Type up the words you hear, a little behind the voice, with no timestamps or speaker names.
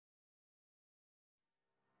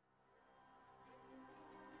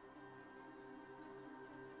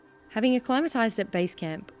Having acclimatised at base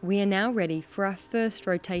camp, we are now ready for our first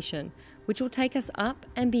rotation, which will take us up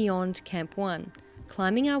and beyond Camp 1,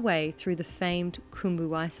 climbing our way through the famed Khumbu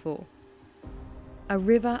Icefall. A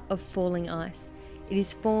river of falling ice. It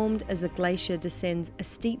is formed as the glacier descends a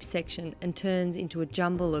steep section and turns into a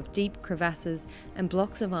jumble of deep crevasses and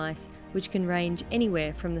blocks of ice which can range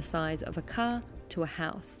anywhere from the size of a car to a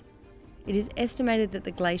house. It is estimated that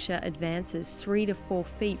the glacier advances 3 to 4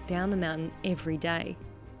 feet down the mountain every day.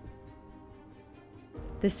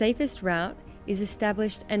 The safest route is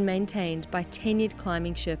established and maintained by tenured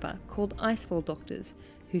climbing Sherpa called Icefall doctors,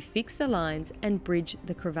 who fix the lines and bridge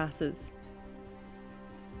the crevasses.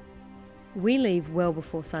 We leave well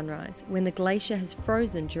before sunrise, when the glacier has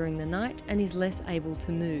frozen during the night and is less able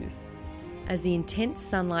to move. As the intense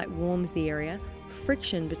sunlight warms the area,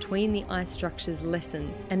 friction between the ice structures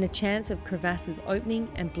lessens, and the chance of crevasses opening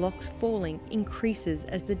and blocks falling increases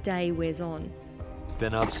as the day wears on.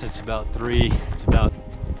 Been up since about 3. It's about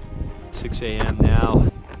 6 a.m.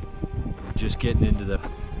 now. Just getting into the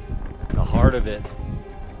heart of it.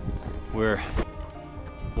 We're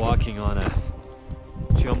walking on a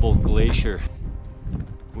jumbled glacier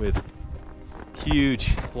with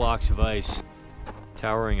huge blocks of ice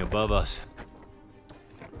towering above us.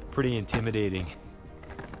 Pretty intimidating.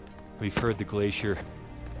 We've heard the glacier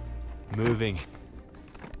moving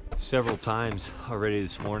several times already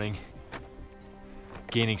this morning,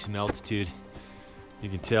 gaining some altitude. You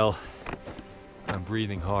can tell I'm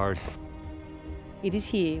breathing hard. It is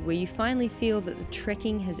here where you finally feel that the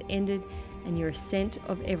trekking has ended and your ascent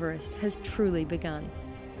of Everest has truly begun.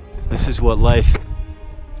 This is what life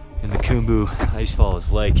in the Khumbu Icefall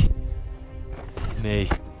is like. It may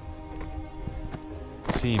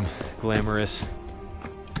seem glamorous,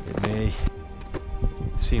 it may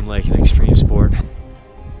seem like an extreme sport,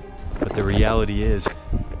 but the reality is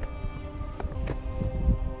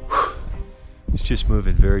it's just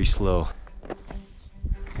moving very slow,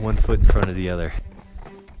 one foot in front of the other,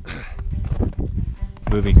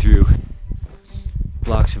 moving through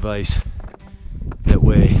blocks of ice that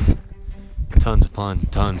weigh tons upon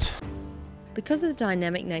tons. Because of the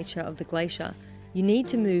dynamic nature of the glacier, you need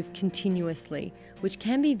to move continuously, which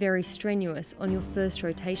can be very strenuous on your first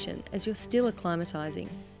rotation as you're still acclimatizing.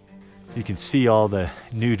 You can see all the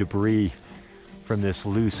new debris from this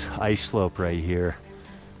loose ice slope right here.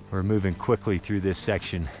 We're moving quickly through this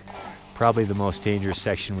section, probably the most dangerous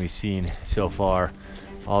section we've seen so far.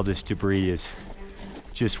 All this debris is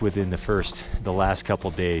just within the last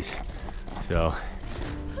couple days. So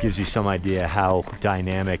gives you some idea how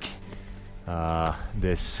dynamic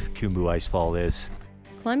this Khumbu Icefall is.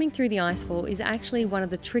 Climbing through the icefall is actually one of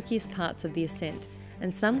the trickiest parts of the ascent,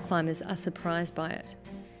 and some climbers are surprised by it.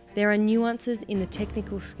 There are nuances in the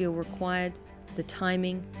technical skill required, the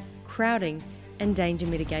timing, crowding, and danger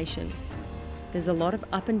mitigation. There's a lot of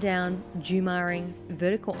up and down, jumaring,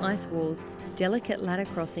 vertical ice walls, delicate ladder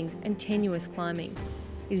crossings, and tenuous climbing.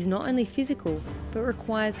 It is not only physical, but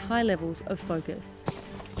requires high levels of focus.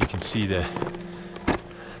 You can see the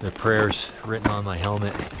prayers written on my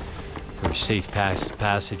helmet for safe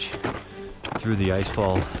passage through the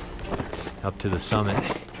icefall up to the summit.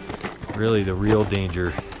 Really, the real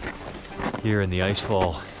danger here in the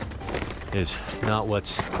icefall is not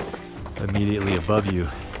what's immediately above you,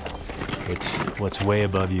 it's what's way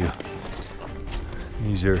above you.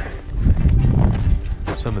 These are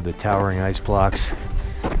some of the towering ice blocks,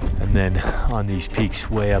 and then on these peaks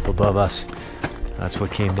way up above us, that's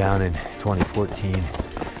what came down in 2014.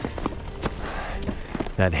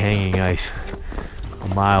 That hanging ice,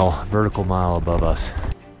 a vertical mile above us.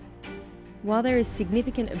 While there is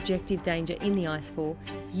significant objective danger in the icefall,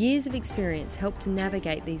 years of experience help to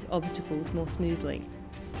navigate these obstacles more smoothly.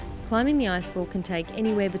 Climbing the icefall can take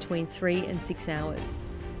anywhere between 3 and 6 hours.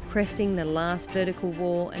 Cresting the last vertical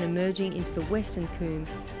wall and emerging into the western combe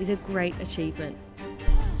is a great achievement.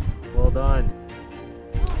 Well done.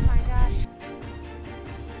 Oh my gosh.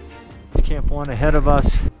 It's Camp 1 ahead of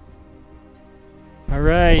us. All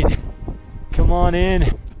right, come on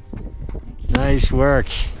in. Nice work.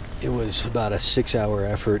 It was about a 6-hour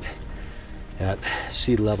effort at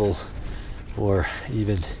sea level, or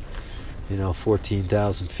even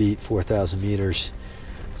 14,000 feet, 4,000 meters.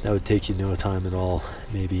 That would take you no time at all,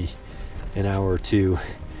 maybe an hour or two.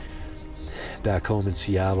 Back home in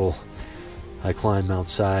Seattle, I climbed Mount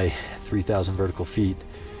Si, 3,000 vertical feet,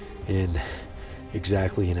 in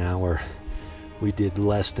exactly an hour. We did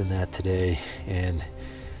less than that today, and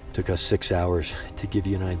it took us 6 hours. To give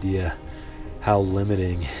you an idea how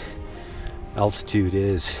limiting altitude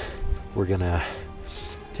is, we're gonna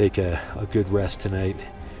take a good rest tonight,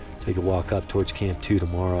 take a walk up towards Camp 2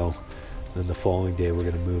 tomorrow, Then the following day we're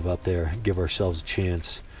going to move up there and give ourselves a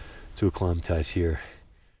chance to acclimatize here.